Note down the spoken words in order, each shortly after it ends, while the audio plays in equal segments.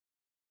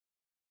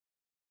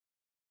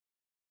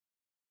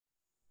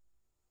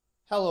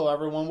Hello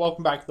everyone,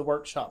 welcome back to the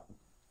workshop.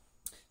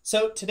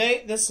 So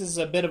today, this is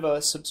a bit of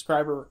a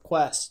subscriber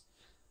request.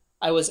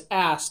 I was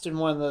asked in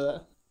one of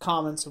the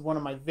comments of one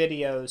of my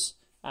videos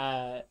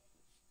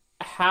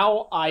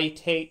how I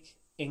take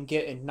and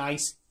get a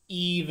nice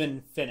even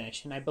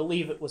finish, and I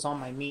believe it was on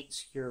my meat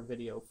skewer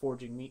video,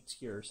 forging meat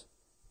skewers.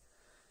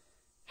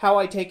 How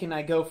I take and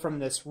I go from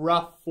this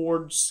rough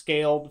forged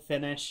scaled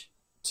finish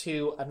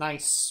to a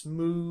nice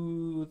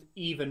smooth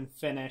even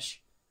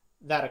finish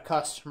that a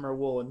customer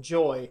will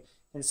enjoy,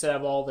 instead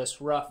of all this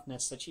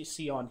roughness that you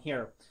see on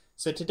here.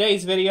 So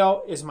today's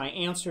video is my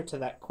answer to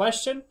that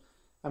question.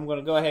 I'm going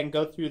to go ahead and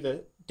go through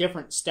the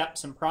different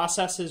steps and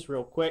processes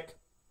real quick,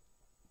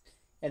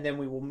 and then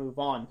we will move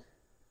on.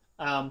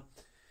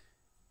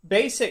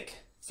 Basic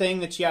thing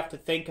that you have to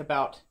think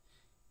about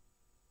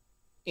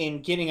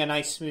in getting a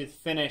nice smooth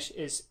finish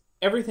is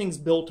everything's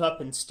built up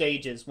in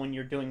stages when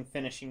you're doing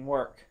finishing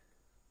work.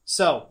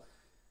 So,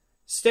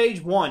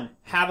 stage 1,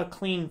 have a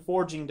clean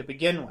forging to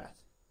begin with.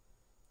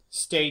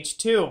 Stage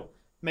 2,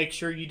 make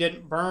sure you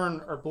didn't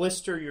burn or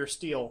blister your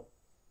steel.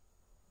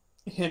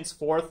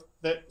 Henceforth,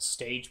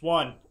 stage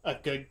 1, a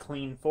good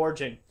clean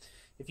forging.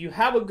 If you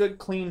have a good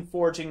clean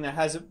forging that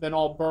hasn't been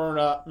all burned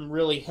up and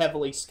really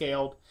heavily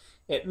scaled,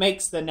 it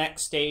makes the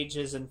next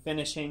stages and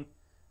finishing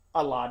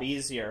a lot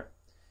easier.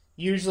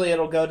 Usually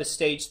it'll go to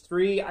stage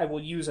 3. I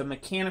will use a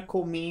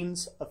mechanical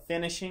means of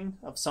finishing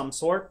of some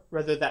sort,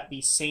 whether that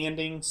be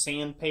sanding,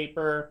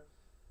 sandpaper,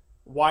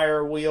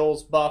 wire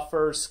wheels,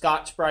 buffers,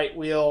 Scotch-Brite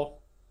wheel,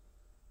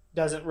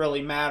 doesn't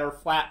really matter,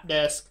 flat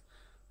disc,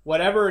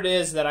 whatever it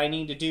is that I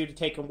need to do to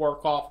take and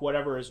work off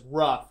whatever is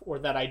rough or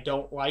that I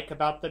don't like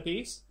about the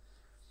piece.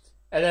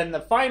 And then the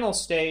final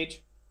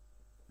stage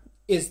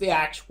is the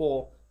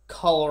actual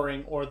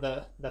coloring or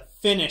the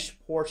finish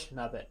portion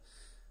of it.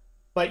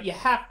 But you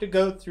have to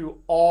go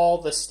through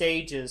all the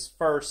stages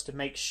first to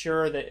make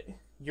sure that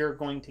you're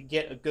going to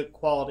get a good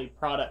quality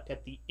product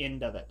at the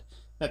end of it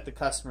that the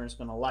customer is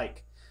going to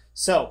like.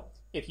 So,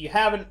 if you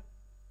haven't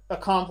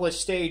accomplished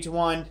stage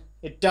 1,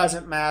 it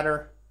doesn't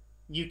matter.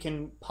 You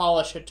can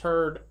polish a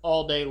turd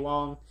all day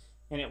long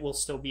and it will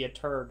still be a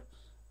turd.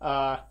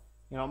 It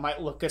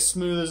might look as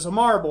smooth as a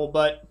marble,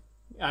 but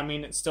I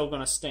mean, it's still going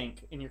to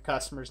stink and your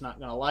customer's not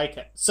going to like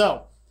it.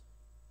 So,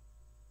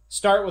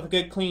 start with a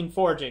good clean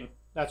forging.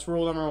 That's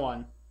rule number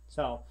 1.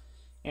 So,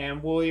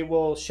 and we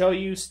will show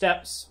you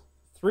steps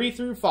 3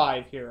 through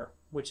 5 here,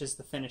 which is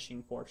the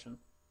finishing portion.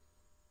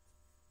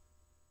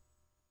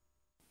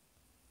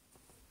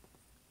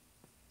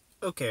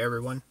 Okay,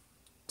 everyone.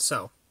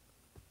 So,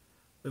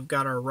 we've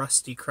got our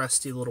rusty,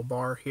 crusty little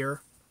bar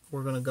here.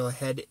 We're going to go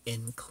ahead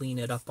and clean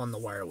it up on the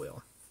wire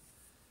wheel.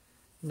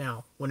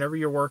 Now, whenever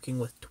you're working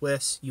with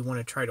twists, you want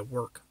to try to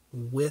work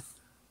with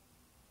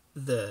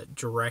the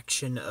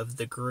direction of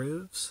the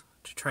grooves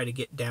to try to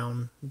get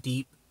down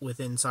deep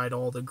inside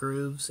all the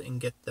grooves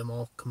and get them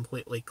all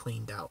completely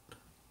cleaned out.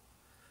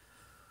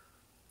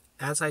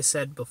 As I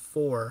said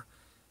before,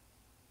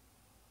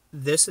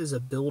 this is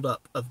a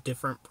buildup of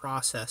different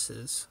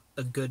processes.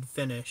 A good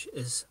finish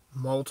is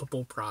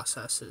multiple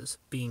processes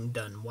being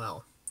done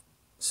well.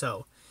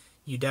 So,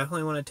 you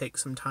definitely want to take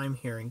some time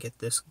here and get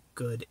this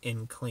good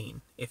and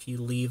clean. If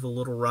you leave a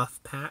little rough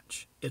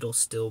patch, it'll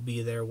still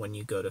be there when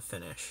you go to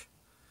finish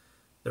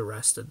the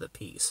rest of the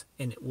piece,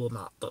 and it will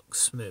not look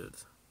smooth.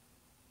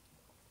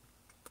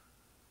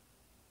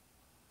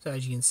 So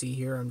as you can see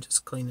here, I'm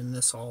just cleaning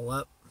this all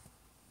up.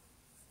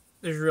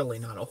 There's really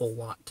not a whole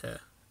lot to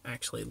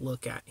actually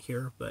look at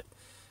here, but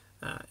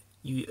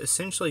you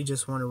essentially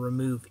just want to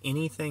remove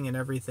anything and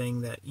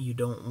everything that you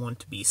don't want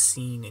to be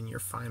seen in your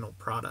final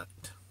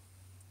product.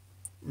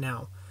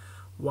 Now,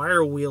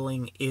 wire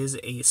wheeling is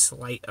a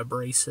slight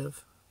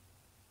abrasive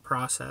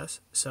process,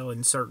 so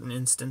in certain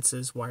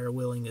instances wire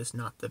wheeling is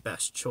not the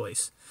best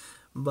choice,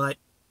 but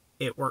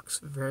it works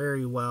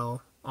very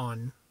well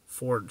on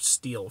forged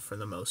steel for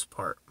the most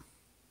part.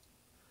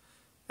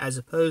 As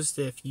opposed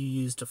to if you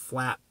used a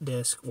flat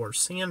disc or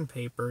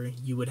sandpaper,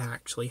 you would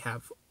actually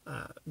have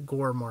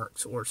gore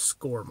marks or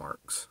score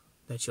marks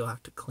that you'll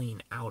have to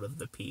clean out of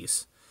the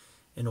piece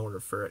in order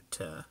for it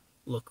to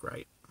look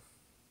right.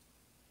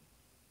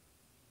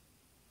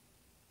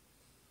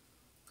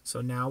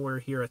 So now we're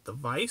here at the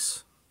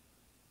vise,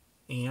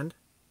 and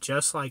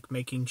just like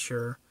making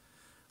sure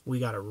we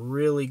got a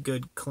really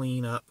good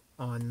clean up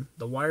on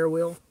the wire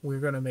wheel,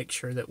 we're going to make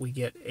sure that we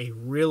get a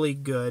really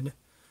good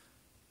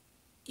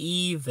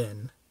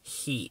even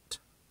heat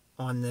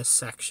on this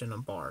section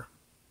of bar.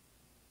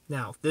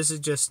 Now, this is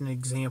just an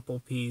example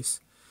piece,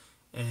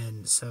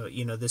 and so,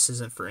 this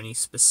isn't for any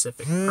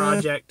specific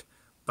project,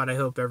 but I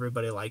hope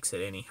everybody likes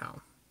it anyhow.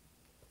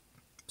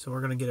 So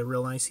we're going to get a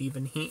real nice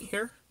even heat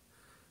here,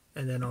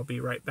 and then I'll be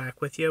right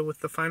back with you with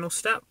the final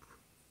step.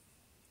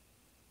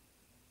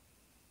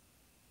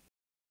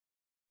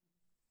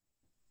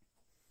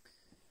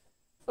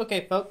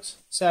 Okay, folks,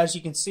 so as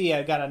you can see,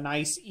 I've got a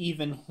nice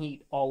even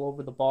heat all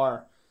over the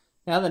bar.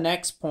 Now the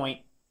next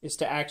point is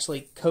to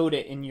actually coat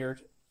it in your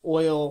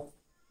oil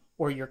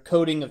or your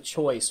coating of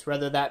choice,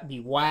 whether that be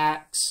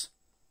wax,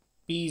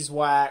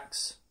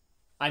 beeswax,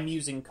 I'm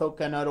using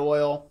coconut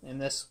oil in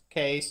this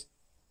case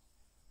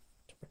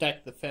to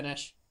protect the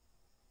finish.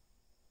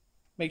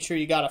 Make sure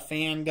you got a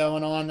fan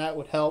going on, that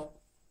would help.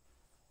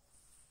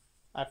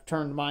 I've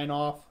turned mine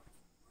off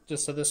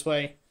just so this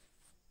way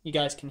you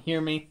guys can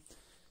hear me.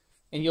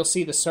 And you'll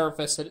see the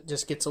surface, it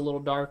just gets a little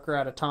darker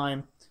at a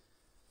time.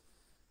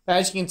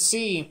 As you can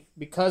see,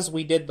 because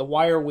we did the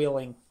wire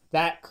wheeling,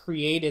 that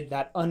created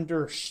that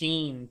under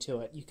sheen to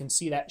it. You can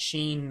see that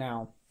sheen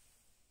now.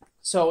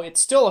 So it's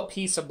still a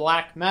piece of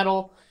black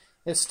metal.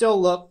 It still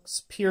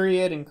looks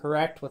period and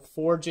correct with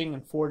forging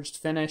and forged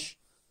finish.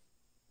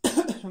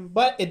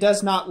 But it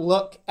does not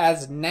look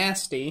as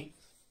nasty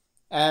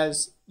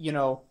as, you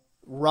know,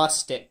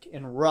 rustic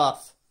and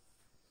rough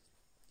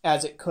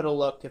as it could have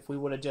looked if we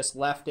would have just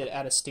left it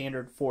at a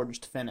standard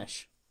forged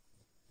finish.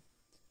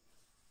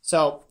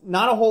 So,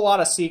 not a whole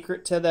lot of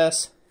secret to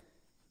this.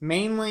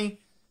 Mainly,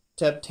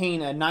 to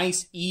obtain a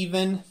nice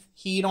even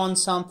heat on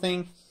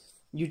something,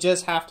 you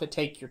just have to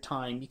take your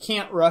time. You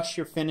can't rush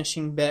your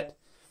finishing bit.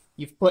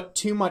 You've put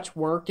too much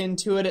work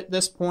into it at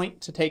this point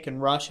to take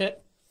and rush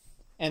it.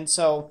 And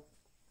so,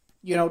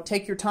 you know,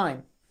 take your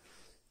time.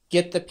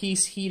 Get the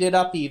piece heated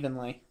up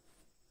evenly.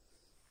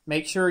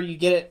 Make sure you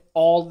get it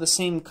all the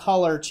same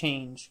color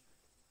change.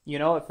 You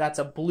know, if that's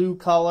a blue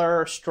color,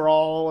 or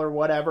straw, or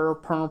whatever,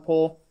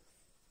 purple,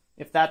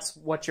 if that's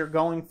what you're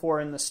going for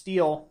in the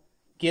steel,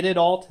 get it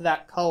all to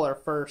that color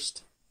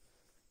first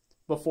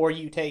before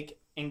you take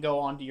and go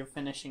on to your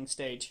finishing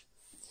stage.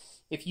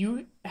 If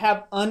you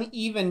have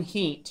uneven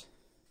heat,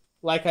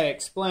 like I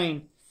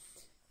explained,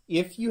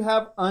 if you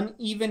have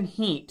uneven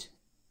heat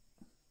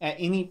at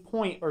any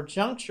point or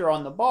juncture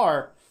on the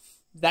bar,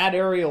 that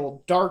area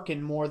will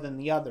darken more than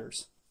the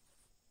others.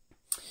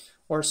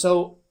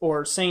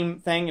 Or same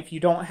thing, if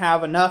you don't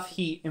have enough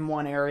heat in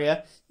one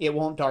area, it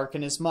won't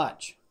darken as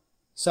much.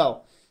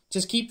 So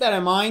just keep that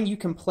in mind. You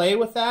can play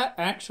with that,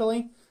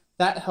 actually.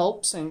 That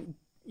helps and,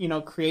 you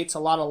know, creates a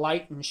lot of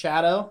light and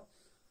shadow.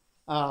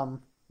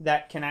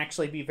 That can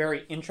actually be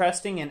very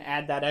interesting and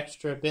add that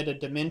extra bit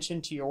of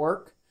dimension to your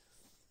work.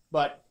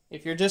 But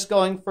if you're just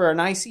going for a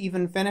nice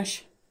even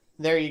finish,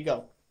 there you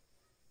go.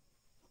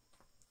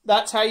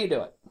 That's how you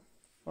do it.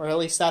 Or at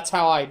least that's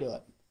how I do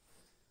it.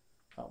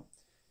 So,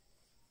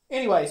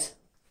 anyways,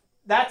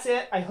 that's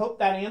it. I hope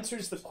that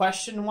answers the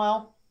question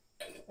well.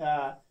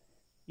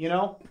 You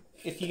know,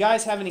 if you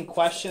guys have any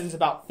questions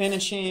about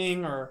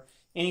finishing or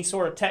any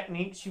sort of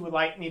techniques you would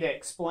like me to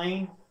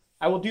explain,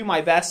 I will do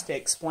my best to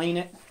explain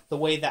it the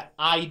way that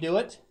I do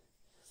it.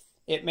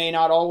 It may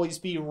not always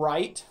be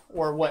right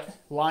or what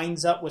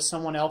lines up with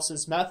someone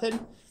else's method,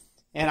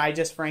 and I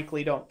just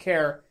frankly don't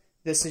care.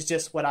 This is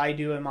just what I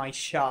do in my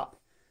shop.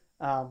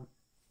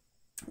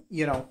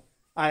 You know,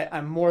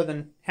 I'm more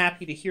than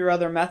happy to hear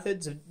other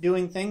methods of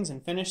doing things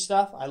and finish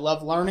stuff. I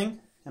love learning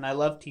and I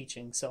love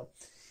teaching. So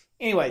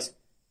anyways,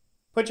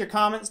 put your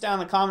comments down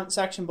in the comment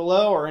section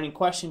below or any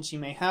questions you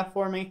may have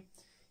for me.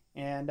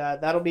 And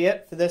that'll be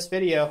it for this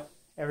video,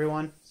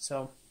 everyone.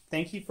 So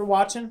thank you for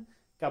watching.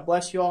 God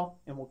bless you all,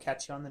 and we'll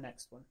catch you on the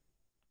next one.